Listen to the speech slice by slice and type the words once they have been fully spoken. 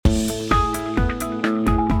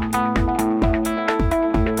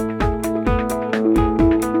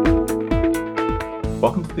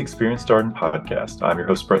Experience Darden podcast. I'm your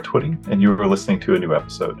host, Brett Twitty, and you are listening to a new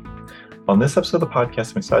episode. On this episode of the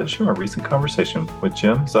podcast, I'm excited to share my recent conversation with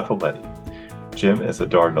Jim Zuffoletti. Jim is a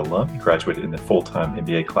Darden alum. He graduated in the Full-Time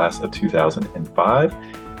MBA Class of 2005,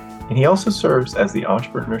 and he also serves as the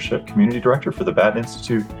Entrepreneurship Community Director for the Batten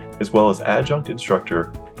Institute, as well as adjunct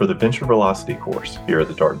instructor for the Venture Velocity course here at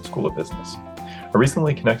the Darden School of Business. I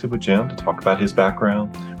recently connected with Jim to talk about his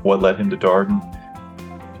background, what led him to Darden,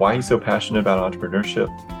 why he's so passionate about entrepreneurship,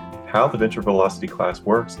 how the Venture Velocity class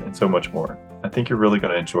works, and so much more. I think you're really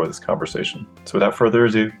going to enjoy this conversation. So without further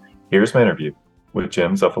ado, here's my interview with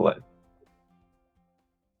Jim Zuffoletti.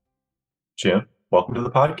 Jim, welcome to the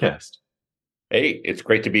podcast. Hey, it's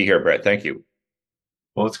great to be here, Brett. Thank you.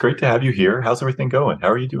 Well, it's great to have you here. How's everything going? How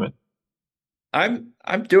are you doing? I'm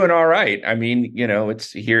doing all right. I mean,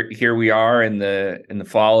 it's here we are in the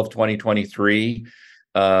fall of 2023,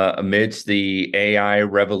 amidst the AI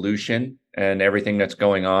revolution and everything that's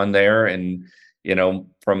going on there. And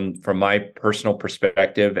from my personal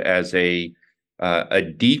perspective as a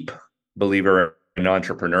deep believer in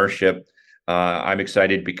entrepreneurship, I'm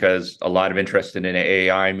excited because a lot of interest in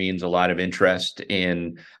AI means a lot of interest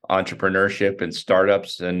in entrepreneurship and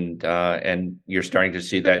startups, and you're starting to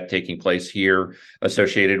see that taking place here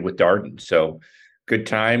associated with Darden. So good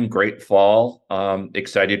time, great fall.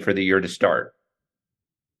 Excited for the year to start.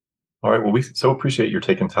 All right. Well, we so appreciate your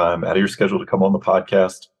taking time out of your schedule to come on the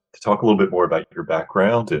podcast to talk a little bit more about your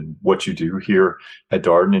background and what you do here at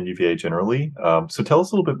Darden and UVA generally. So tell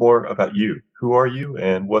us a little bit more about you. Who are you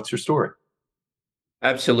and what's your story?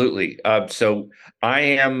 Absolutely. So I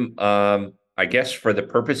am, I guess, for the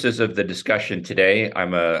purposes of the discussion today,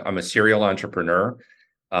 I'm a serial entrepreneur.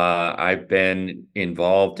 I've been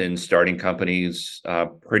involved in starting companies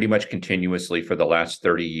pretty much continuously for the last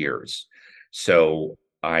 30 years. So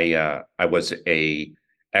I was a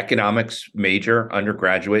economics major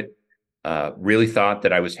undergraduate. Really thought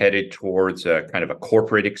that I was headed towards a kind of a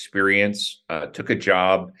corporate experience. Took a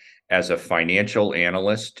job as a financial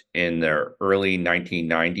analyst in the early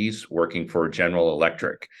 1990s, working for General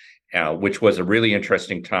Electric, which was a really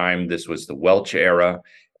interesting time. This was the Welch era.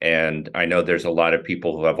 And I know there's a lot of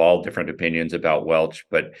people who have all different opinions about Welch,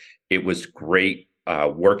 but it was great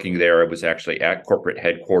working there. I was actually at corporate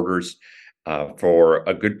headquarters for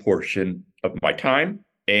a good portion of my time.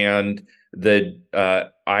 And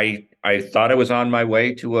I thought I was on my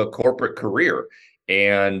way to a corporate career.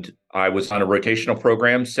 And I was on a rotational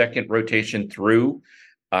program, second rotation through.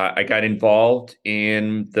 I got involved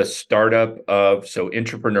in the startup of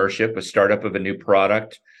entrepreneurship, a startup of a new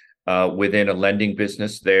product within a lending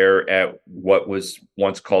business there at what was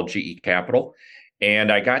once called GE Capital.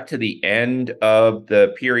 And I got to the end of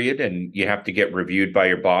the period, and you have to get reviewed by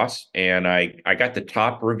your boss. And I got the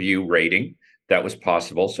top review rating that was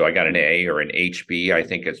possible. So I got an A or an HB, I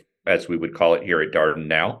think, as we would call it here at Darden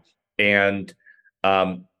now. And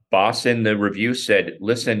boss in the review said,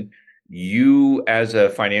 listen, you as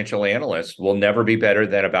a financial analyst will never be better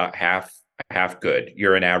than about half good.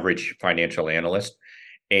 You're an average financial analyst.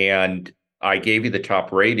 And I gave you the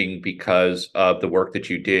top rating because of the work that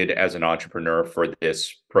you did as an entrepreneur for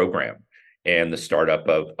this program and the startup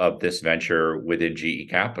of this venture within GE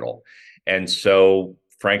Capital. And so,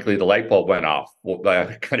 frankly, the light bulb went off. Well,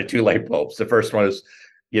 kind of two light bulbs. The first one is,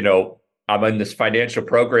 I'm in this financial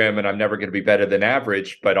program and I'm never going to be better than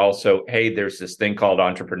average, but also, hey, there's this thing called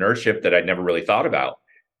entrepreneurship that I'd never really thought about.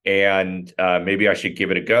 And maybe I should give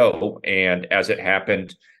it a go. And as it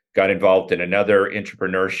happened, got involved in another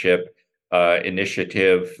entrepreneurship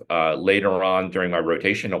initiative later on during my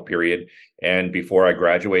rotational period. And before I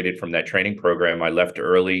graduated from that training program, I left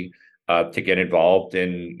early to get involved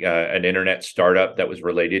in an internet startup that was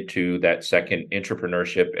related to that second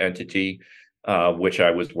entrepreneurship entity, which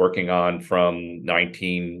I was working on from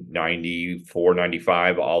 1994,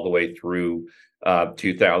 95, all the way through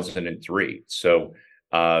 2003. So,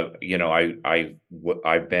 I've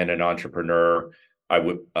been an entrepreneur. I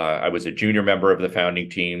was a junior member of the founding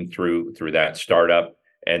team through that startup,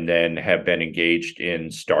 and then have been engaged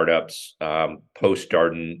in startups post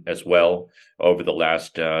Darden as well over the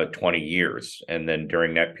last 20 years. And then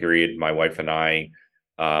during that period, my wife and I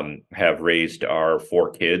have raised our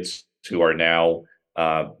 4 kids, who are now,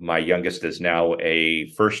 my youngest is now a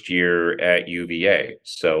first year at UVA.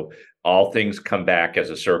 So all things come back as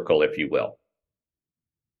a circle, if you will.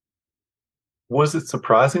 Was it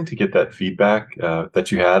surprising to get that feedback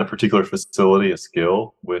that you had a particular facility, a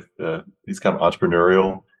skill with these kind of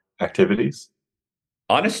entrepreneurial activities?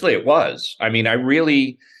 Honestly, it was. I mean, I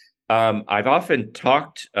really, I've often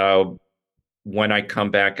talked when I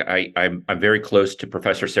come back, I'm very close to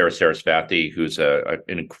Professor Sarah Sarasvathy, who's an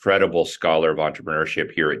incredible scholar of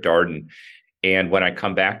entrepreneurship here at Darden. And when I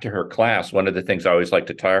come back to her class, one of the things I always like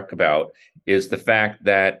to talk about is the fact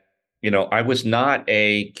that, I was not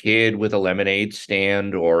a kid with a lemonade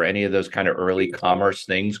stand or any of those kind of early commerce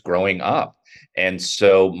things growing up. And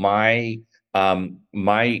so my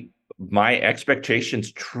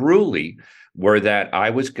expectations were that I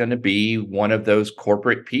was going to be one of those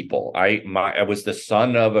corporate people. I was the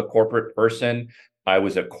son of a corporate person. I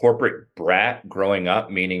was a corporate brat growing up,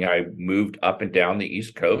 meaning I moved up and down the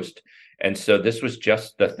East Coast. And so this was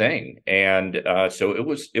just the thing. And so it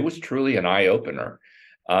was truly an eye opener.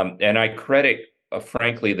 And I credit,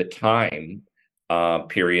 frankly, the time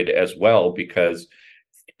period as well, because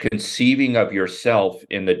conceiving of yourself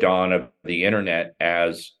in the dawn of the internet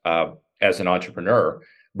as an entrepreneur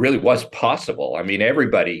really was possible. I mean,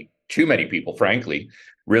 too many people, frankly,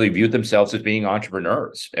 really viewed themselves as being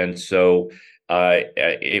entrepreneurs. And so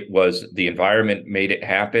it was the environment made it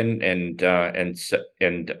happen, and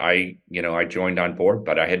I joined on board,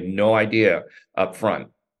 but I had no idea up front.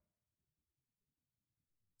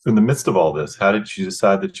 So in the midst of all this, how did you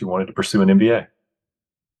decide that you wanted to pursue an MBA?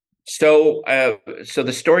 So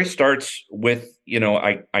the story starts with,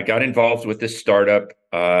 I got involved with this startup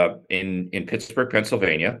in Pittsburgh,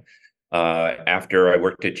 Pennsylvania, after I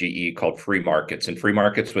worked at GE, called Free Markets. And Free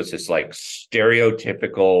Markets was this like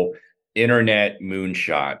stereotypical internet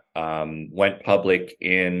moonshot. Went public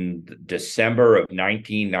in December of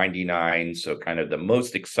 1999, so kind of the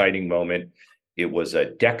most exciting moment. It was a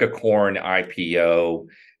decacorn IPO.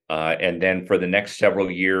 And then for the next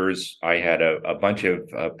several years, I had a bunch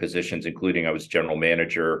of positions, including I was general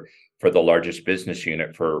manager for the largest business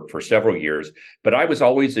unit for several years. But I was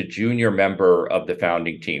always a junior member of the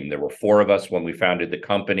founding team. There were four of us when we founded the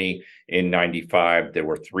company in 95. There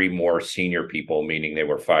were three more senior people, meaning they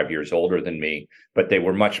were 5 years older than me, but they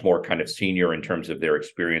were much more kind of senior in terms of their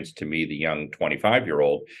experience to me, the young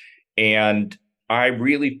 25-year-old. And I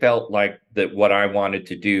really felt like that what I wanted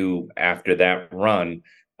to do after that run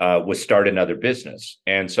was start another business.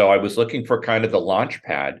 And so I was looking for kind of the launch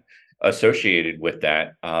pad associated with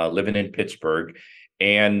that, living in Pittsburgh,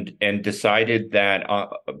 and decided that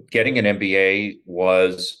getting an MBA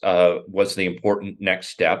was the important next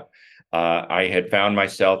step. I had found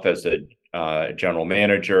myself as a general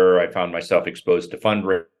manager. I found myself exposed to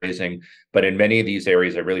fundraising, but in many of these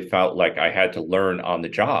areas, I really felt like I had to learn on the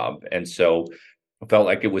job. And so I felt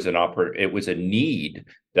like it was a need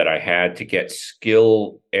that I had to get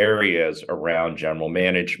skill areas around general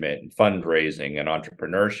management and fundraising and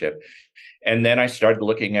entrepreneurship. And then I started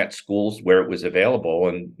looking at schools where it was available.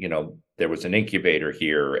 And, there was an incubator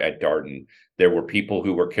here at Darden. There were people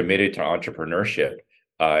who were committed to entrepreneurship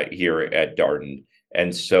here at Darden.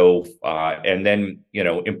 And so, and then,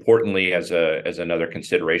 importantly, as another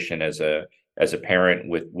consideration, as a parent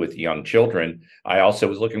with young children, I also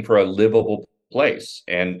was looking for a livable place,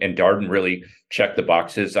 and Darden really checked the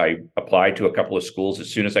boxes. I applied to a couple of schools. As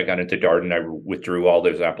soon as I got into Darden, I withdrew all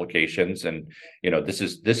those applications, and this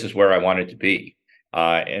is where I wanted to be,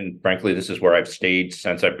 and frankly, this is where I've stayed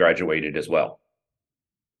since I've graduated as well.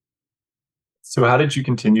 So how did you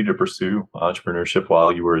continue to pursue entrepreneurship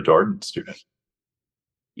while you were a Darden student?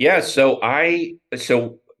 Yeah, so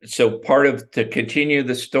part of, to continue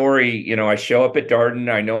the story, I show up at Darden.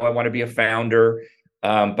 I know I want to be a founder.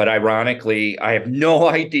 But ironically, I have no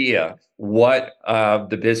idea what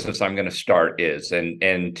the business I'm going to start is.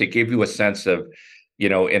 And to give you a sense of,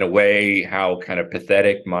 in a way, how kind of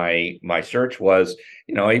pathetic my search was,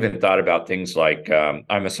 I even thought about things like,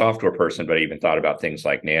 I'm a software person, but I even thought about things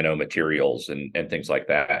like nanomaterials and things like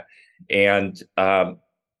that. And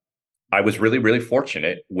I was really, really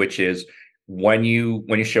fortunate, which is, when you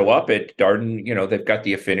show up at Darden, they've got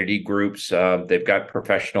the affinity groups, they've got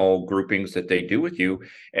professional groupings that they do with you.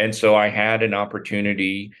 And so I had an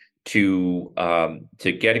opportunity to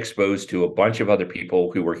get exposed to a bunch of other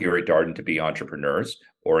people who were here at Darden to be entrepreneurs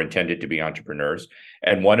or intended to be entrepreneurs.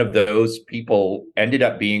 And one of those people ended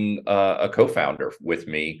up being a co-founder with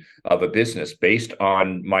me of a business based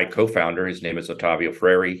on my co-founder. His name is Ottavio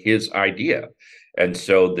Freri, his idea. And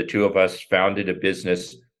so the two of us founded a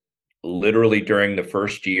business. Literally during the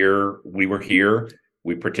first year we were here,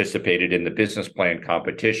 we participated in the business plan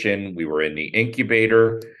competition. We were in the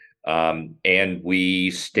incubator, and we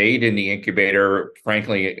stayed in the incubator,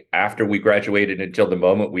 frankly, after we graduated until the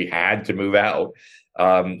moment we had to move out.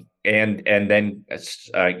 And then,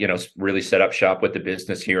 really set up shop with the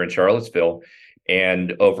business here in Charlottesville.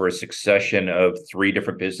 And over a succession of three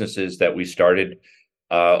different businesses that we started,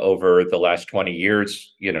 over the last 20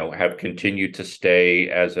 years, have continued to stay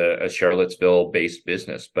as a Charlottesville-based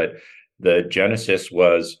business. But the genesis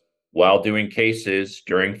was while doing cases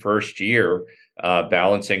during first year,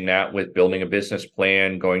 balancing that with building a business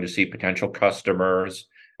plan, going to see potential customers,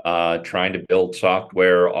 trying to build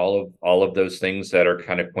software, all of those things that are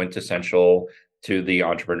kind of quintessential to the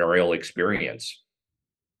entrepreneurial experience.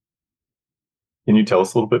 Can you tell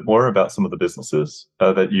us a little bit more about some of the businesses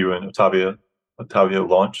that you and Ottavio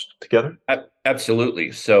launched together?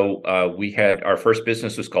 Absolutely. So we had our first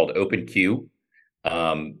business was called OpenQ,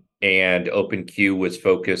 and OpenQ was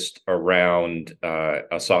focused around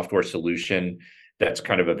a software solution that's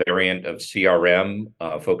kind of a variant of CRM,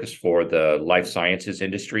 focused for the life sciences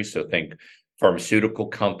industry. So think pharmaceutical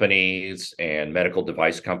companies and medical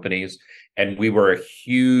device companies. And we were a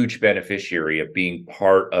huge beneficiary of being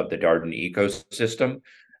part of the Darden ecosystem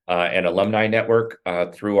and alumni network.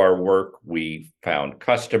 Through our work, we found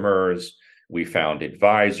customers, we found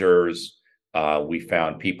advisors, we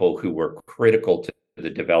found people who were critical to the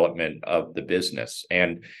development of the business.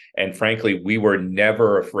 And frankly, we were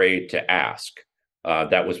never afraid to ask.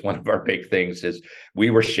 That was one of our big things is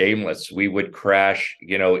we were shameless. We would crash,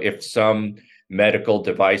 if some medical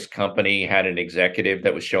device company had an executive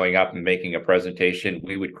that was showing up and making a presentation,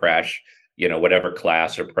 we would crash, whatever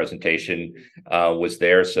class or presentation was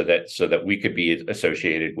there so that we could be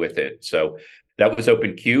associated with it. So that was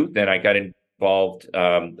OpenQ. Then I got involved.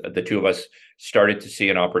 The two of us started to see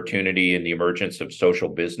an opportunity in the emergence of social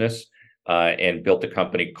business and built a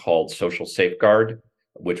company called Social Safeguard,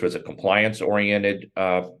 which was a compliance-oriented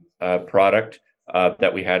product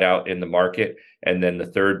that we had out in the market. And then the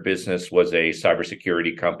third business was a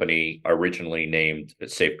cybersecurity company originally named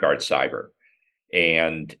Safeguard Cyber.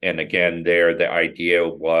 And again, there, the idea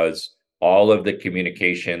was all of the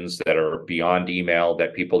communications that are beyond email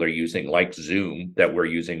that people are using, like Zoom that we're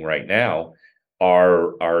using right now,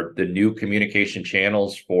 are the new communication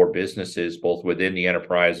channels for businesses, both within the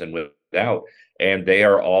enterprise and without. And they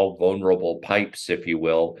are all vulnerable pipes, if you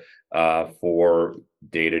will, for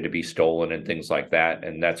data to be stolen and things like that.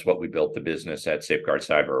 And that's what we built the business at Safeguard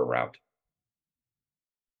Cyber around.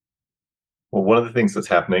 Well, one of the things that's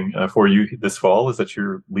happening for you this fall is that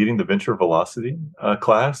you're leading the Venture Velocity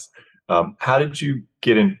class. How did you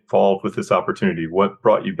get involved with this opportunity? What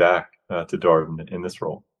brought you back to Darden in this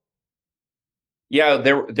role? Yeah,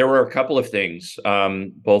 there were a couple of things,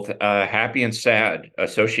 both happy and sad,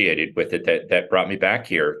 associated with it that brought me back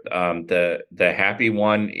here. The happy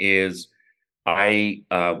one is I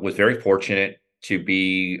was very fortunate to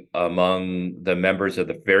be among the members of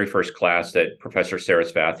the very first class that Professor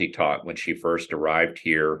Sarasvathy taught when she first arrived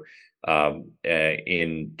here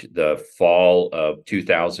in the fall of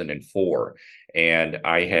 2004. And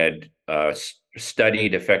I had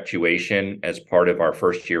studied effectuation as part of our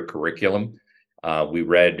first year curriculum. We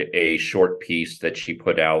read a short piece that she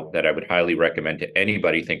put out that I would highly recommend to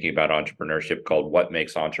anybody thinking about entrepreneurship called What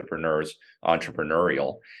Makes Entrepreneurs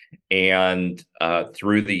Entrepreneurial. And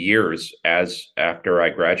through the years, after I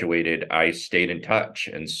graduated, I stayed in touch.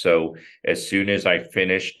 And so as soon as I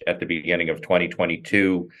finished at the beginning of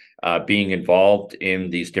 2022, being involved in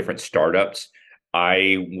these different startups,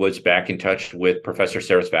 I was back in touch with Professor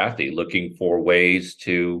Sarasvathy, looking for ways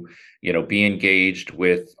to be engaged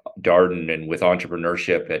with Darden and with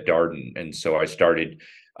entrepreneurship at Darden. And so I started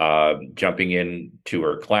jumping into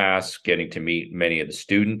her class, getting to meet many of the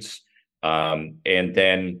students. And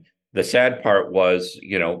then the sad part was,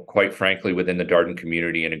 quite frankly, within the Darden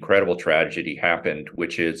community, an incredible tragedy happened,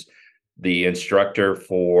 which is the instructor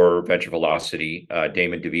for Venture Velocity,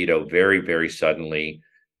 Damon DeVito, very, very suddenly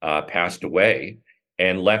passed away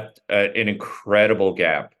and left an incredible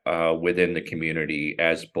gap within the community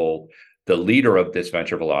as both the leader of this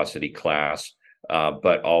Venture Velocity class,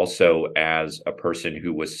 but also as a person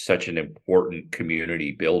who was such an important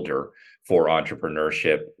community builder for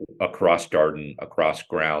entrepreneurship across Darden, across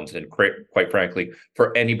grounds, and quite frankly,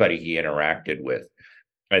 for anybody he interacted with.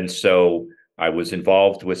 And so I was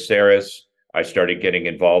involved with Saras. I started getting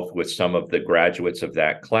involved with some of the graduates of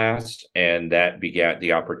that class, and that begat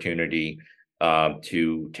the opportunity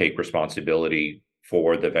to take responsibility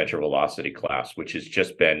for the Venture Velocity class, which has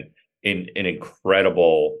just been an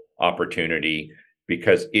incredible opportunity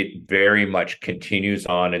because it very much continues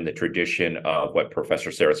on in the tradition of what Professor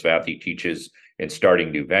Sarasvathy teaches in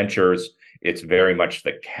starting new ventures. It's very much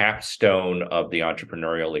the capstone of the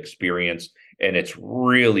entrepreneurial experience, and it's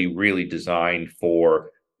really, really designed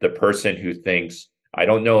for the person who thinks, I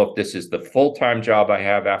don't know if this is the full-time job I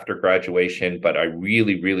have after graduation, but I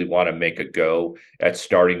really, really want to make a go at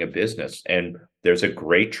starting a business. And there's a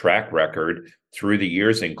great track record through the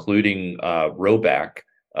years, including Roback,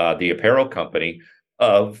 the apparel company,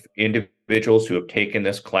 of individuals who have taken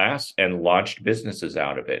this class and launched businesses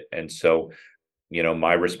out of it. And so,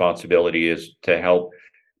 my responsibility is to help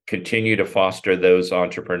continue to foster those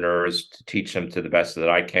entrepreneurs, to teach them to the best that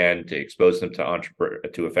I can, to expose them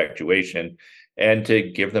to effectuation, and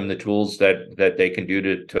to give them the tools that they can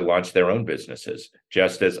do to launch their own businesses,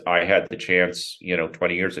 just as I had the chance,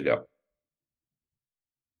 20 years ago.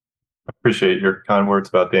 Appreciate your kind words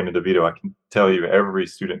about Damon DeVito. I can tell you every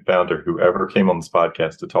student founder who ever came on this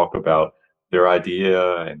podcast to talk about their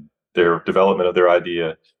idea and their development of their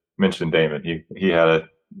idea mentioned Damon. He had a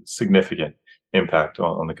significant impact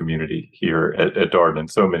on the community here at Darden, and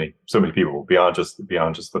so many people beyond just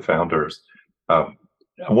the founders. I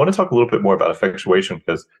want to talk a little bit more about effectuation,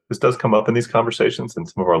 because this does come up in these conversations and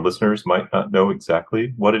some of our listeners might not know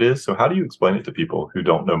exactly what it is. So how do you explain it to people who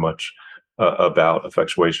don't know much about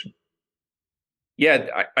effectuation?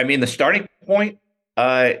 Yeah, I mean, the starting point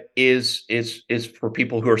is for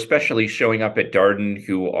people who are especially showing up at Darden,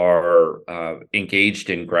 who are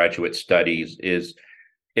engaged in graduate studies, is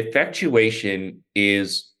effectuation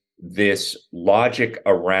is this logic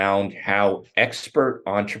around how expert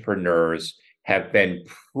entrepreneurs have been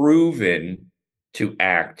proven to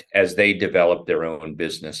act as they develop their own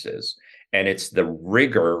businesses. And it's the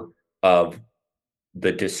rigor of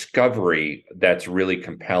the discovery that's really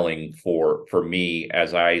compelling for me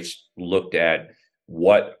as I looked at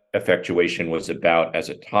what effectuation was about as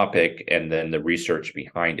a topic and then the research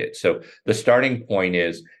behind it. So the starting point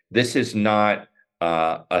is, this is not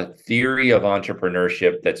a theory of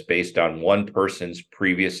entrepreneurship that's based on one person's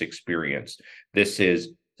previous experience. This is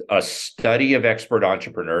a study of expert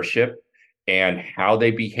entrepreneurship and how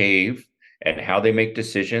they behave and how they make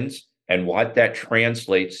decisions, and what that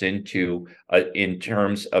translates into in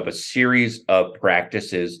terms of a series of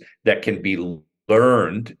practices that can be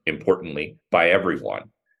learned, importantly, by everyone.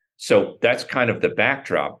 So that's kind of the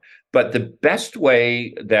backdrop. But the best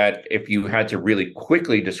way that, if you had to really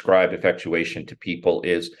quickly describe effectuation to people,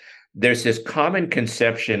 is there's this common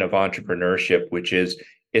conception of entrepreneurship, which is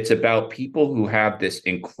it's about people who have this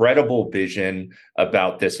incredible vision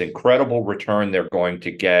about this incredible return they're going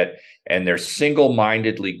to get, and they're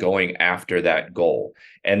single-mindedly going after that goal.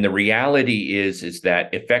 And the reality is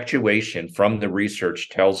that effectuation, from the research,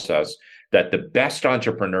 tells us that the best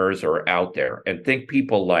entrepreneurs are out there. And think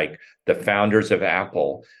people like the founders of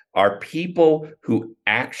Apple are people who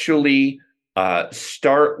actually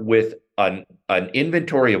start with an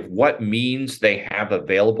inventory of what means they have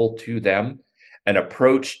available to them, an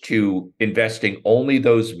approach to investing only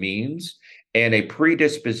those means, and a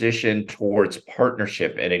predisposition towards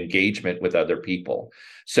partnership and engagement with other people.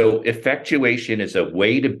 So effectuation is a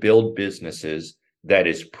way to build businesses that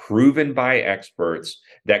is proven by experts,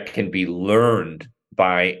 that can be learned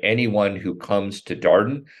by anyone who comes to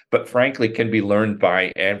Darden, but frankly can be learned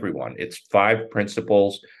by everyone. It's 5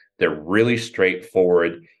 principles. They're really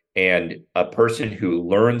straightforward. And a person who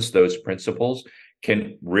learns those principles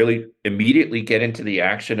can really immediately get into the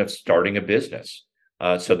action of starting a business.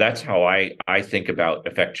 So that's how I think about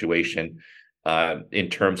effectuation in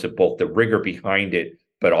terms of both the rigor behind it,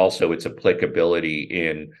 but also its applicability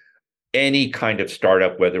in any kind of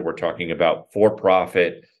startup, whether we're talking about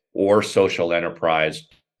for-profit or social enterprise,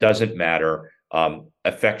 doesn't matter.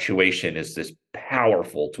 Effectuation is this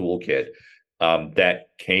powerful toolkit that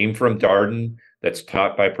came from Darden, that's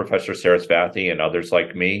taught by Professor Sarasvathy and others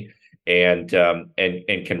like me, and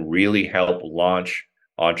can really help launch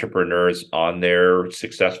entrepreneurs on their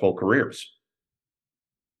successful careers.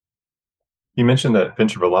 You mentioned that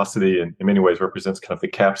venture velocity in many ways represents kind of the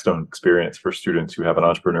capstone experience for students who have an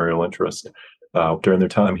entrepreneurial interest during their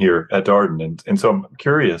time here at Darden. And so I'm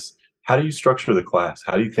curious, how do you structure the class?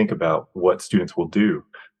 How do you think about what students will do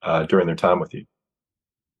during their time with you?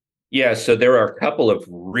 Yeah, so there are a couple of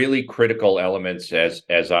really critical elements as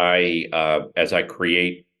I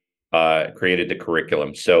created the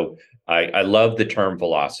curriculum. So I love the term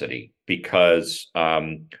velocity, because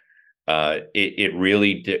it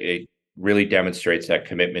really demonstrates that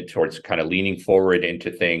commitment towards kind of leaning forward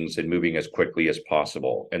into things and moving as quickly as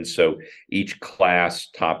possible. And so each class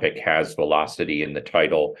topic has velocity in the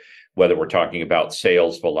title, whether we're talking about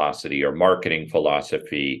sales velocity or marketing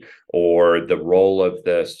philosophy, or the role of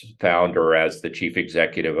the founder as the chief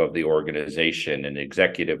executive of the organization, and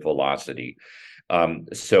executive velocity.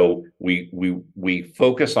 So we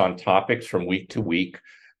focus on topics from week to week.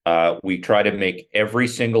 We try to make every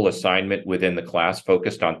single assignment within the class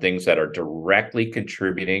focused on things that are directly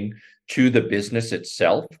contributing to the business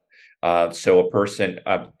itself. So a person,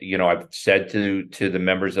 I've said to the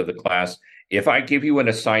members of the class, If I give you an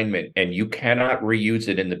assignment and you cannot reuse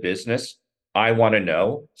it in the business, I want to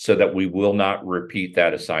know so that we will not repeat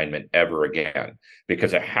that assignment ever again,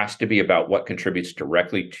 because it has to be about what contributes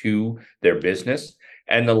directly to their business.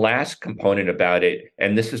 And the last component about it,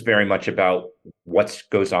 and this is very much about what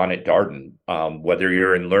goes on at Darden, whether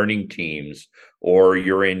you're in learning teams or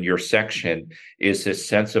you're in your section, is this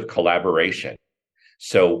sense of collaboration.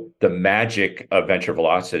 So the magic of venture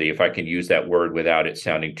velocity, if I can use that word without it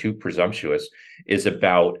sounding too presumptuous, is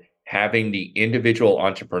about having the individual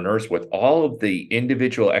entrepreneurs with all of the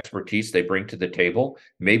individual expertise they bring to the table.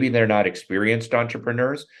 Maybe they're not experienced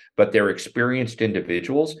entrepreneurs, but they're experienced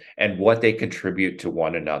individuals and what they contribute to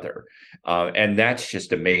one another. And that's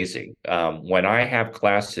just amazing. When I have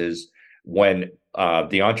classes, when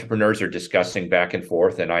the entrepreneurs are discussing back and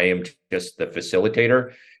forth, and I am just the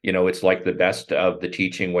facilitator, it's like the best of the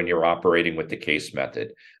teaching when you're operating with the case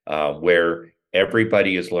method, where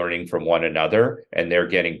everybody is learning from one another and they're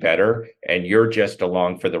getting better, and you're just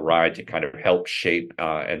along for the ride to kind of help shape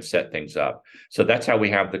and set things up. So that's how we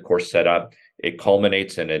have the course set up. It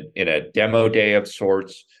culminates in a demo day of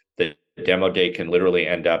sorts. The demo day can literally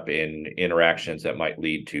end up in interactions that might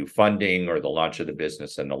lead to funding or the launch of the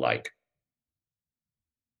business and the like.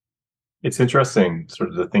 It's interesting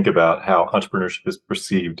sort of to think about how entrepreneurship is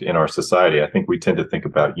perceived in our society. I think we tend to think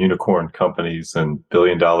about unicorn companies and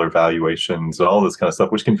billion-dollar valuations and all this kind of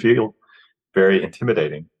stuff, which can feel very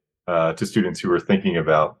intimidating to students who are thinking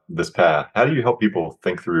about this path. How do you help people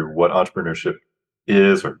think through what entrepreneurship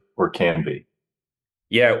is or can be?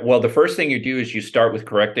 Yeah, well, the first thing you do is you start with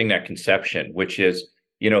correcting that conception, which is,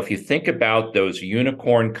 if you think about those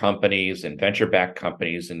unicorn companies and venture-backed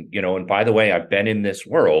companies, and by the way, I've been in this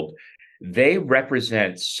world, they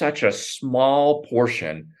represent such a small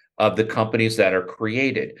portion of the companies that are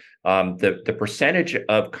created. The percentage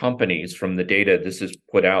of companies from the data, this is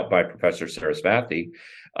put out by Professor Sarasvathy,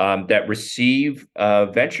 that receive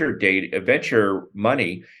venture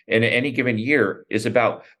money in any given year is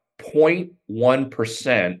about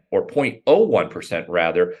 0.1% or 0.01%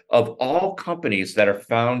 rather of all companies that are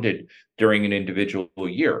founded during an individual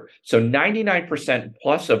year. So 99%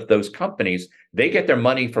 plus of those companies, they get their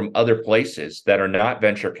money from other places that are not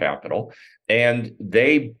venture capital, and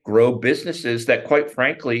they grow businesses that, quite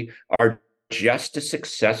frankly, are just as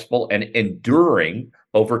successful and enduring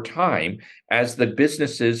over time as the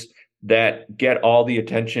businesses that get all the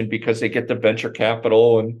attention because they get the venture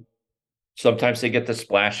capital and sometimes they get the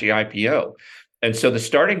splashy IPO. And so the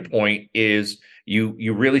starting point is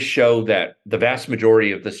you really show that the vast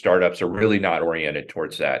majority of the startups are really not oriented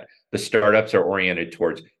towards that. The startups are oriented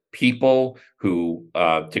towards people who,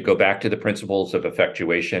 to go back to the principles of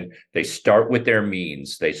effectuation, they start with their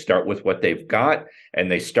means, they start with what they've got, and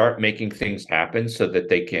they start making things happen so that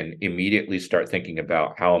they can immediately start thinking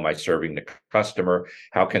about, how am I serving the customer?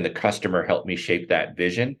 How can the customer help me shape that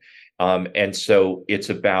vision? And so it's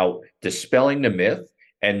about dispelling the myth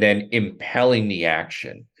and then impelling the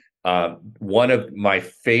action. One of my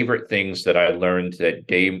favorite things that I learned that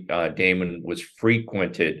Damon was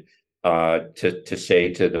frequented to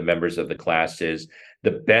say to the members of the class is, the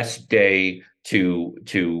best day to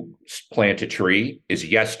plant a tree is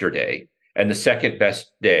yesterday, and the second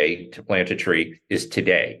best day to plant a tree is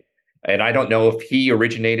today. And I don't know if he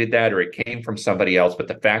originated that or it came from somebody else, but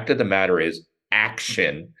the fact of the matter is,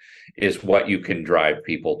 action is what you can drive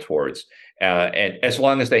people towards. And as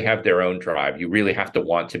long as they have their own drive, you really have to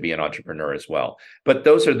want to be an entrepreneur as well. But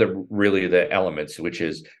those are really the elements, which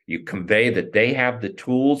is you convey that they have the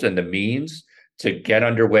tools and the means to get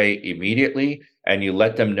underway immediately, and you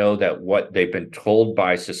let them know that what they've been told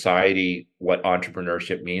by society, what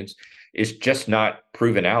entrepreneurship means, is just not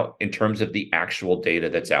proven out in terms of the actual data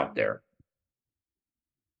that's out there.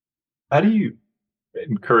 How do you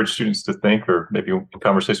encourage students to think, or maybe in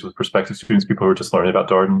conversation with prospective students, people who are just learning about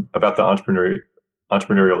Darden, about the entrepreneurial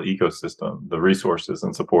ecosystem, the resources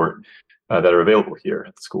and support that are available here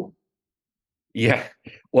at the school? Yeah,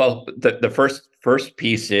 well, the first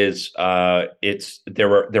piece is there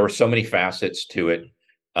were so many facets to it.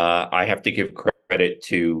 I have to give credit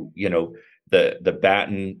to the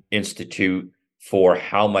Batten Institute for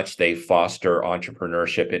how much they foster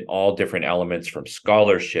entrepreneurship in all different elements, from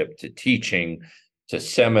scholarship to teaching to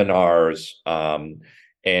seminars,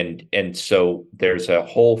 and so there's a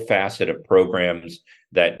whole facet of programs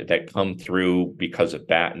that come through because of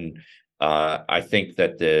Batten. I think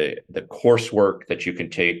that the coursework that you can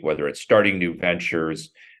take, whether it's starting new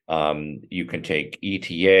ventures, you can take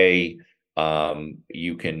ETA,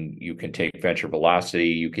 you can take venture velocity,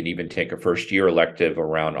 you can even take a first year elective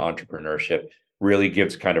around entrepreneurship, really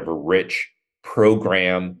gives kind of a rich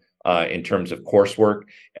program in terms of coursework.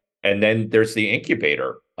 And then there's the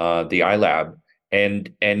incubator, the iLab,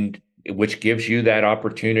 and which gives you that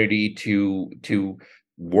opportunity to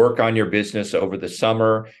work on your business over the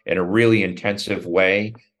summer in a really intensive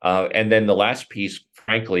way. And then the last piece,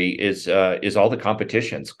 frankly, is all the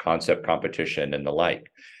competitions, concept competition and the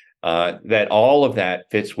like. That all of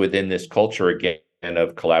that fits within this culture again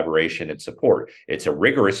of collaboration and support. It's a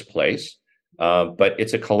rigorous place, but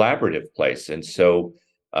it's a collaborative place. And so,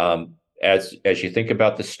 as you think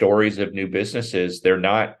about the stories of new businesses, they're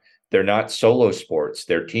not solo sports,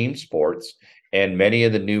 they're team sports. And many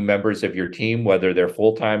of the new members of your team, whether they're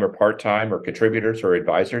full-time or part-time or contributors or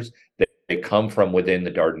advisors, they come from within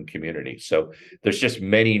the Darden community. So there's just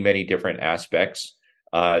many, many different aspects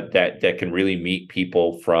that can really meet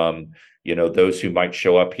people from, those who might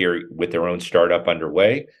show up here with their own startup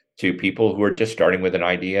underway to people who are just starting with an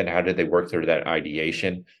idea and how did they work through that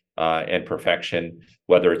ideation and perfection,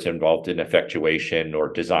 whether it's involved in effectuation or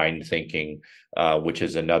design thinking, which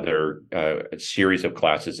is another series of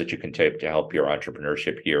classes that you can take to help your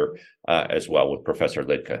entrepreneurship here as well with Professor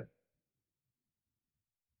Lidka.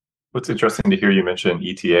 What's interesting to hear you mention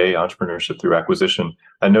ETA, entrepreneurship through acquisition.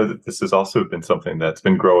 I know that this has also been something that's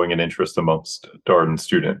been growing in interest amongst Darden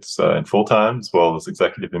students in full-time as well as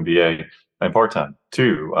executive MBA and part-time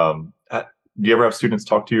too. Do you ever have students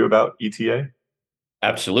talk to you about ETA?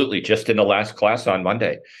 Absolutely. Just in the last class on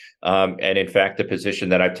Monday. And in fact, the position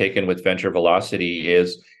that I've taken with Venture Velocity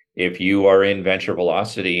is if you are in Venture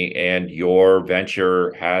Velocity and your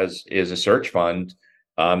venture is a search fund,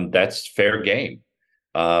 that's fair game.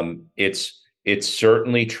 It's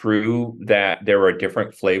certainly true that there are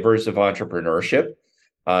different flavors of entrepreneurship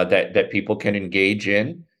that people can engage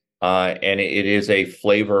in. And it is a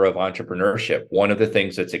flavor of entrepreneurship. One of the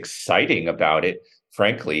things that's exciting about it,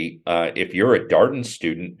 frankly, if you're a Darden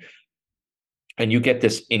student and you get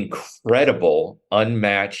this incredible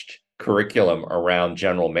unmatched curriculum around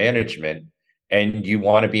general management and you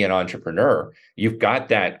want to be an entrepreneur, you've got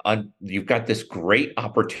this great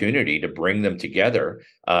opportunity to bring them together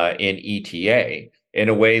in ETA in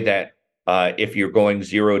a way that if you're going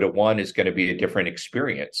 0 to 1 is going to be a different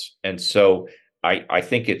experience. And so I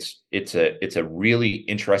think it's a really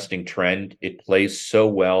interesting trend. It plays so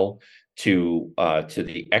well to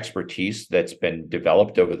the expertise that's been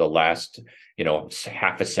developed over the last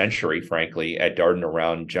half a century, frankly, at Darden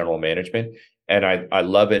around general management. And I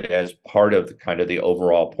love it as part of kind of the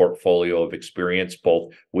overall portfolio of experience,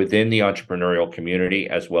 both within the entrepreneurial community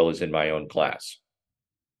as well as in my own class.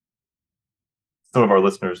 Some of our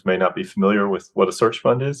listeners may not be familiar with what a search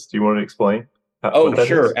fund is. Do you want to explain Oh, what that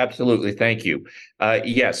sure. is? Absolutely. Thank you.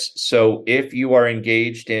 Yes. So if you are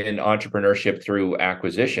engaged in entrepreneurship through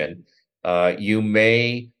acquisition, you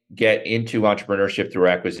may get into entrepreneurship through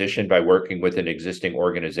acquisition by working with an existing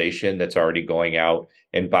organization that's already going out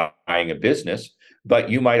and buying a business. But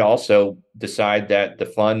you might also decide that the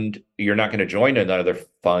fund, you're not going to join another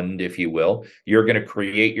fund, if you will. You're going to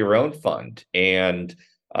create your own fund and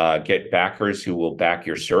get backers who will back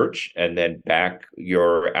your search and then back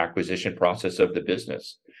your acquisition process of the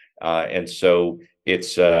business. And so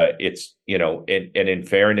it's and in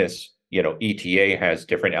fairness, ETA has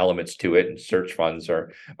different elements to it, and search funds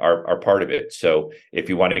are part of it. So if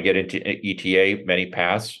you want to get into ETA, many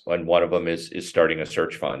paths, and one of them is starting a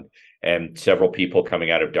search fund. And several people coming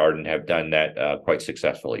out of Darden have done that quite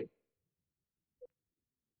successfully.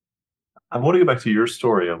 I want to go back to your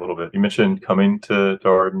story a little bit. You mentioned coming to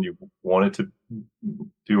Darden, you wanted to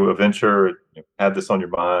do a venture, you had this on your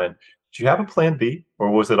mind. Did you have a plan B, or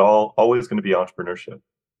was it always going to be entrepreneurship?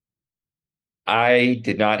 I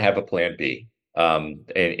did not have a plan B.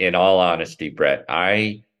 In all honesty, Brett,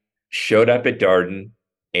 I showed up at Darden,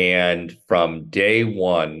 and from day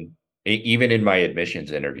one, even in my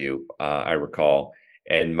admissions interview, I recall,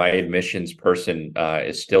 and my admissions person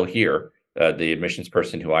is still here, the admissions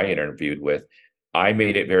person who I interviewed with, I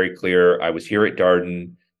made it very clear I was here at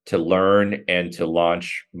Darden to learn and to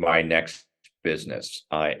launch my next business.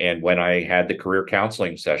 And when I had the career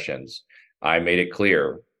counseling sessions, I made it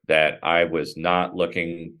clear that I was not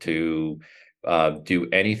looking to do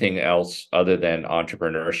anything else other than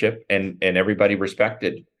entrepreneurship, and everybody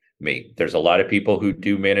respected me. There's a lot of people who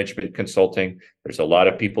do management consulting. There's a lot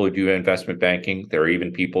of people who do investment banking. There are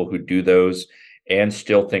even people who do those and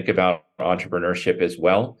still think about entrepreneurship as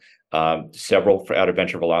well. Several out of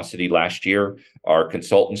Venture Velocity last year are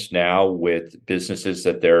consultants now with businesses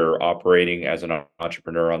that they're operating as an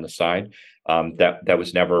entrepreneur on the side. That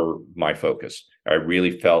was never my focus. I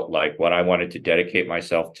really felt like what I wanted to dedicate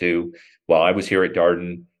myself to while I was here at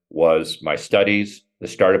Darden was my studies, the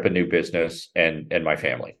startup of a new business, and my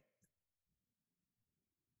family.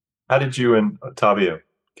 How did you and Tavio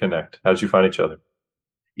connect? How did you find each other?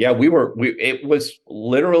 Yeah, it was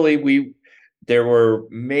literally, there were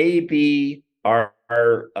maybe our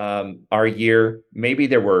year, maybe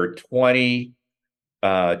there were 20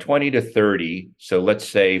 to 30. So let's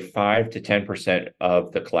say 5 to 10%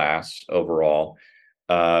 of the class overall,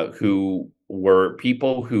 who were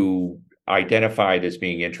people who identified as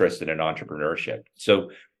being interested in entrepreneurship.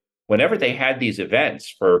 So whenever they had these events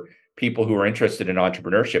for people who were interested in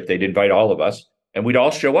entrepreneurship, they'd invite all of us and we'd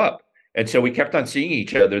all show up. And so we kept on seeing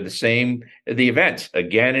each other the events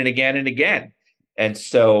again and again and again. And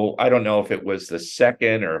so I don't know if it was the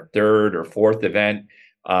second or third or fourth event,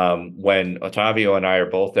 when Ottavio and I are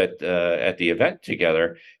both at the event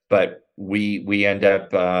together, but we end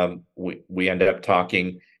up we end up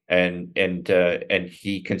talking, and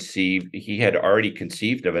he had already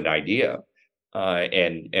conceived of an idea,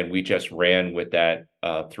 and we just ran with that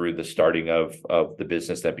through the starting of the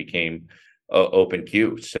business that became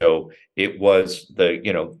OpenQ. So it was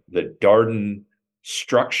the Darden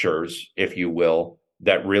structures, if you will,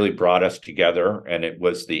 that really brought us together, and it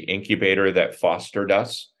was the incubator that fostered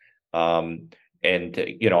us. Often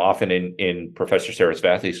in Professor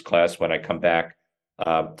Sarasvathi's class, when I come back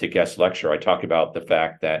to guest lecture, I talk about the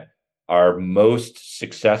fact that our most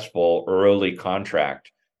successful early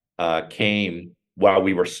contract came while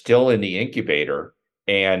we were still in the incubator,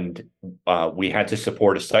 and we had to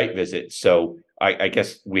support a site visit. So I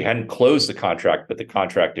guess we hadn't closed the contract, but the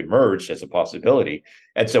contract emerged as a possibility.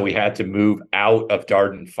 And so we had to move out of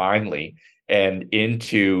Darden finally and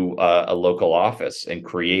into a local office and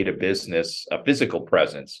create a business, a physical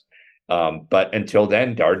presence. But until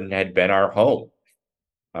then, Darden had been our home.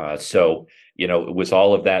 So it was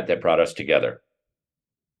all of that brought us together.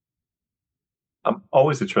 I'm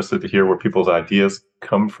always interested to hear where people's ideas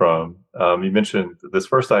come from. You mentioned this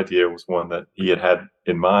first idea was one that he had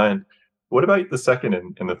in mind. What about the second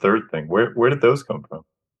and the third thing? Where did those come from?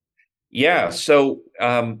 Yeah, so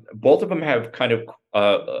both of them have kind of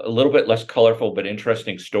a little bit less colorful but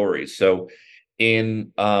interesting stories. So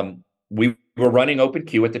we were running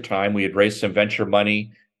OpenQ at the time. We had raised some venture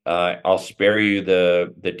money. I'll spare you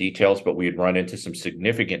the details, but we had run into some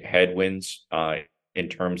significant headwinds in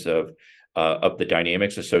terms of the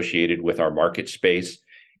dynamics associated with our market space.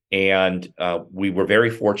 And we were very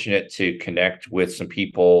fortunate to connect with some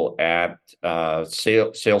people at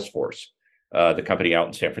Salesforce, the company out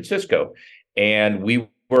in San Francisco. And we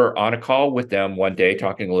were on a call with them one day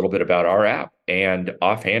talking a little bit about our app. And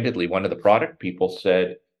offhandedly, one of the product people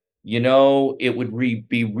said, it would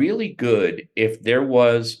be really good if there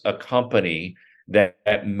was a company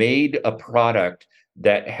that made a product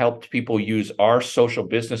that helped people use our social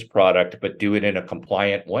business product, but do it in a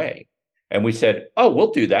compliant way. And we said, oh,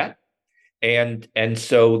 we'll do that. And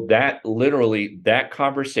so that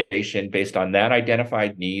conversation based on that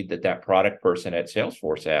identified need that product person at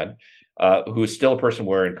Salesforce had, who is still a person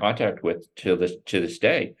we're in contact with to this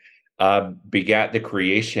day, begat the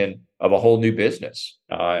creation of a whole new business.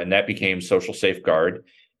 And that became Social Safeguard.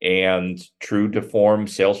 And true to form,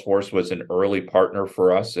 Salesforce was an early partner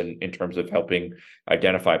for us in terms of helping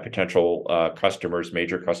identify potential customers,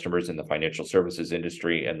 major customers in the financial services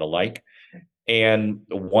industry and the like. And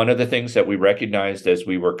one of the things that we recognized as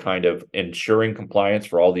we were kind of ensuring compliance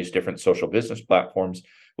for all these different social business platforms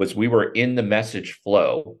was we were in the message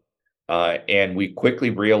flow. And we quickly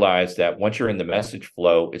realized that once you're in the message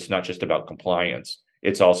flow, it's not just about compliance,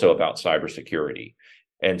 it's also about cybersecurity.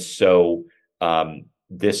 And so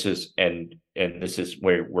this is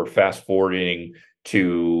where we're fast forwarding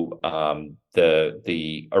to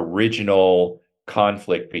the original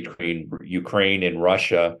conflict between Ukraine and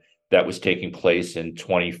Russia that was taking place in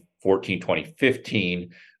 2014, 2015,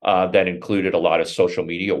 that included a lot of social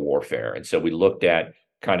media warfare. And so we looked at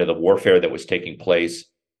kind of the warfare that was taking place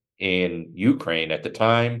in Ukraine at the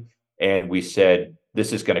time, and we said,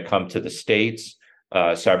 this is going to come to the States.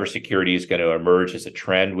 Cybersecurity is going to emerge as a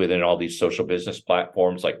trend within all these social business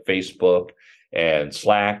platforms like Facebook and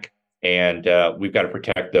Slack, and we've got to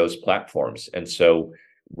protect those platforms. And so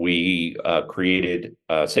we created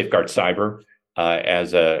Safeguard Cyber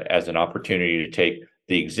as an opportunity to take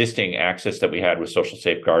the existing access that we had with Social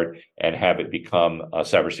Safeguard and have it become a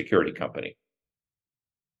cybersecurity company.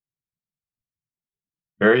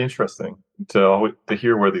 Very interesting to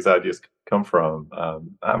hear where these ideas come from.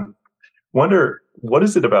 I wonder, what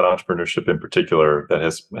is it about entrepreneurship in particular that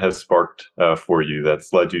has sparked for you,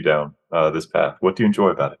 that's led you down this path? What do you enjoy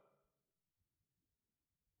about it?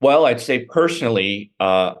 Well, I'd say personally,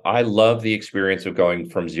 I love the experience of going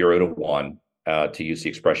from 0 to 1, to use the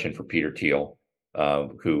expression for Peter Thiel,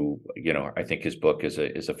 who, I think his book is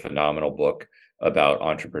a phenomenal book about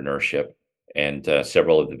entrepreneurship. and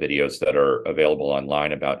several of the videos that are available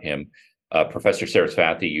online about him. Professor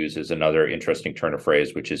Sarasvathy uses another interesting turn of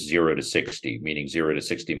phrase, which is 0 to 60, meaning 0 to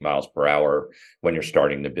 60 miles per hour when you're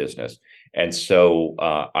starting the business. And so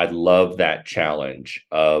I love that challenge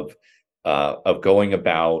of going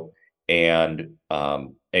about and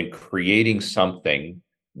creating something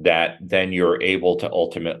that then you're able to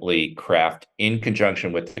ultimately craft in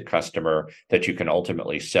conjunction with the customer that you can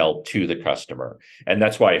ultimately sell to the customer. And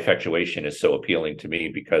that's why effectuation is so appealing to me,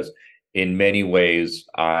 because in many ways,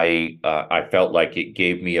 I felt like it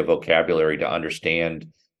gave me a vocabulary to understand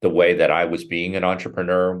the way that I was being an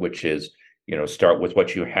entrepreneur, which is, start with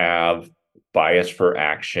what you have, bias for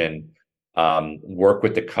action, work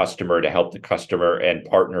with the customer to help the customer, and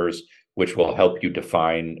partners, which will help you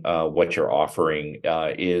define what your offering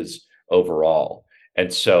is overall.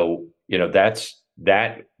 And so,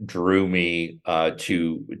 that drew me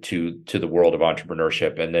to the world of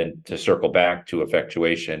entrepreneurship. And then to circle back to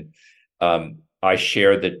effectuation, I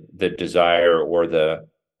share the desire or the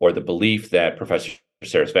belief that Professor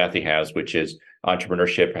Sarasvathy has, which is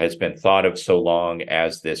entrepreneurship has been thought of so long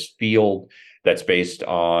as this field that's based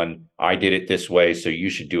on I did it this way, so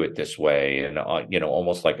you should do it this way, and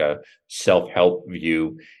almost like a self-help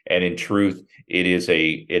view. And in truth, it is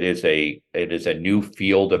a new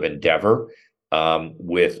field of endeavor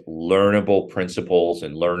with learnable principles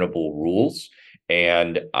and learnable rules.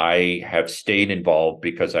 And I have stayed involved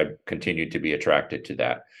because I've continued to be attracted to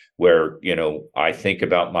that, where, I think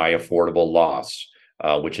about my affordable loss,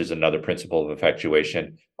 which is another principle of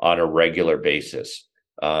effectuation, on a regular basis.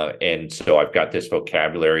 And so I've got this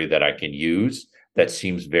vocabulary that I can use that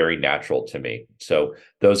seems very natural to me. So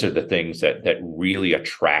those are the things that really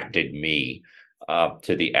attracted me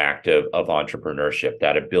to the act of entrepreneurship,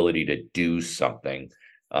 that ability to do something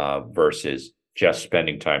versus just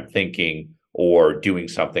spending time thinking or doing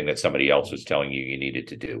something that somebody else was telling you needed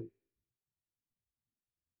to do.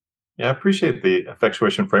 Yeah, I appreciate the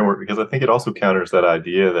effectuation framework because I think it also counters that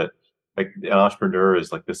idea that like an entrepreneur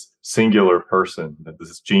is like this singular person,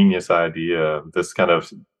 this genius idea, this kind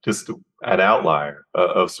of just an outlier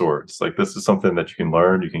of sorts. Like this is something that you can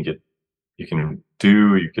learn, you can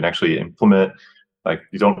do, you can actually implement. Like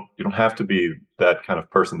you don't have to be that kind of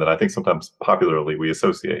person that I think sometimes popularly we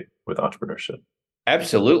associate with entrepreneurship.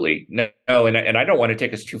 Absolutely. No, and I don't want to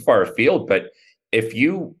take us too far afield, but if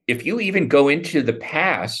you even go into the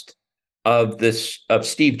past of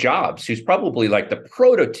Steve Jobs, who's probably like the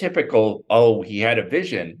prototypical, he had a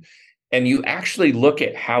vision, and you actually look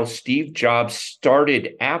at how Steve Jobs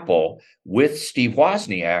started Apple with Steve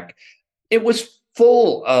Wozniak, it was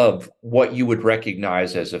full of what you would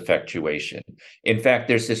recognize as effectuation. In fact,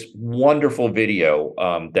 there's this wonderful video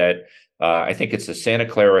that I think it's the Santa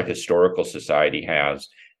Clara Historical Society has.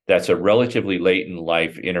 That's a relatively late in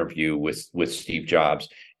life interview with Steve Jobs.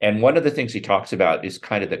 And one of the things he talks about is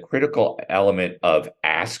kind of the critical element of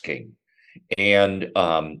asking and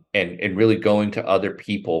really going to other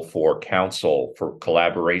people for counsel, for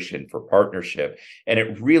collaboration, for partnership. And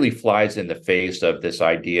it really flies in the face of this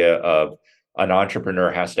idea of an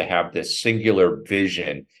entrepreneur has to have this singular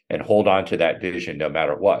vision and hold on to that vision no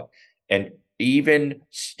matter what. And even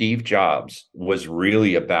Steve Jobs was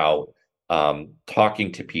really about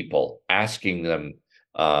talking to people, asking them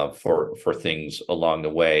for things along the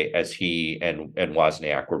way as he and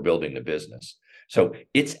Wozniak were building the business. So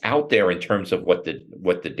it's out there in terms of what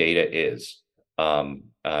the data is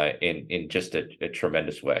in just a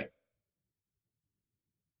tremendous way.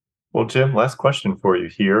 Well, Jim, last question for you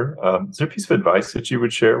here. Is there a piece of advice that you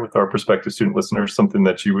would share with our prospective student listeners, something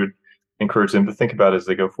that you would encourage them to think about as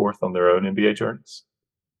they go forth on their own MBA journeys?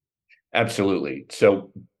 Absolutely.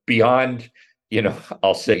 So beyond,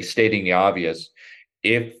 I'll say stating the obvious,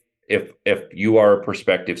 if you are a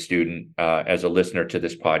prospective student as a listener to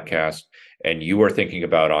this podcast and you are thinking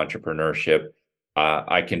about entrepreneurship,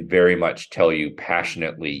 I can very much tell you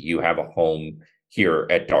passionately, you have a home here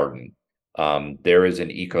at Darden. There is an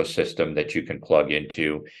ecosystem that you can plug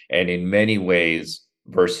into, and in many ways,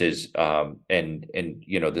 versus and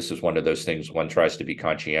this is one of those things one tries to be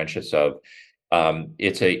conscientious of.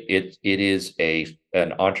 It is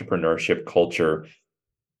an entrepreneurship culture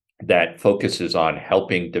that focuses on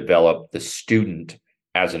helping develop the student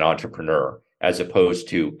as an entrepreneur, as opposed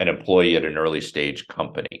to an employee at an early stage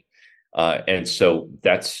company. And so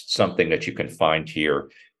that's something that you can find here.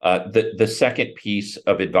 The second piece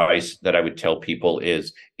of advice that I would tell people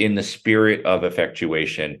is, in the spirit of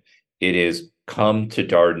effectuation, it is come to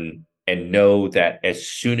Darden and know that as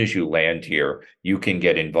soon as you land here, you can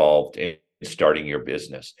get involved in starting your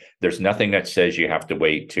business. There's nothing that says you have to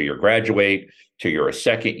wait till you graduate, till you're a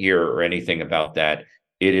second year, or anything about that.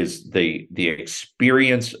 It is the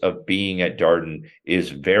experience of being at Darden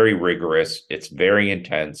is very rigorous. It's very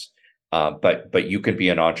intense. But you can be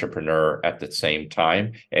an entrepreneur at the same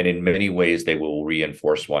time. And in many ways, they will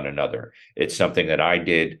reinforce one another. It's something that I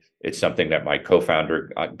did. It's something that my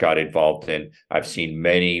co-founder got involved in. I've seen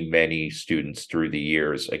many, many students through the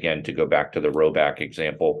years, again, to go back to the rowback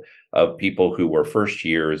example of people who were first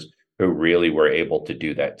years who really were able to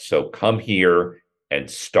do that. So come here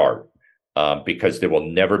and start, because there will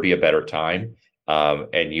never be a better time.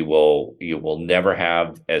 And you will never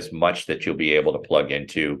have as much that you'll be able to plug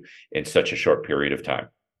into in such a short period of time.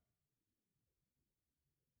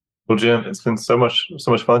 Well, Jim, it's been so much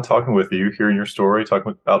fun talking with you, hearing your story,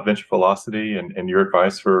 talking about venture velocity and your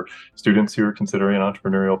advice for students who are considering an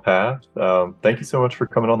entrepreneurial path. Thank you so much for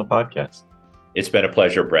coming on the podcast. It's been a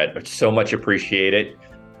pleasure, Brett, but so much appreciated.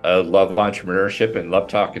 Love entrepreneurship and love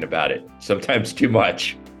talking about it, sometimes too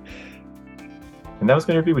much. And that was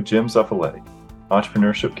an interview with Jim Zuffoletti,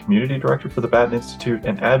 Entrepreneurship Community Director for the Batten Institute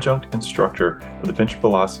and adjunct instructor for the Venture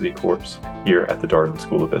Velocity course here at the Darden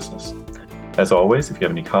School of Business. As always, if you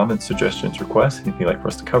have any comments, suggestions, requests, anything you'd like for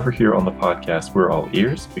us to cover here on the podcast, we're all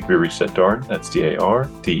ears. We can be reached at Darden, that's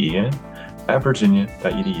DARDEN,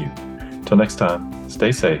 @virginia.edu. Until next time,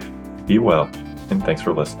 stay safe, be well, and thanks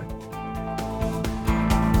for listening.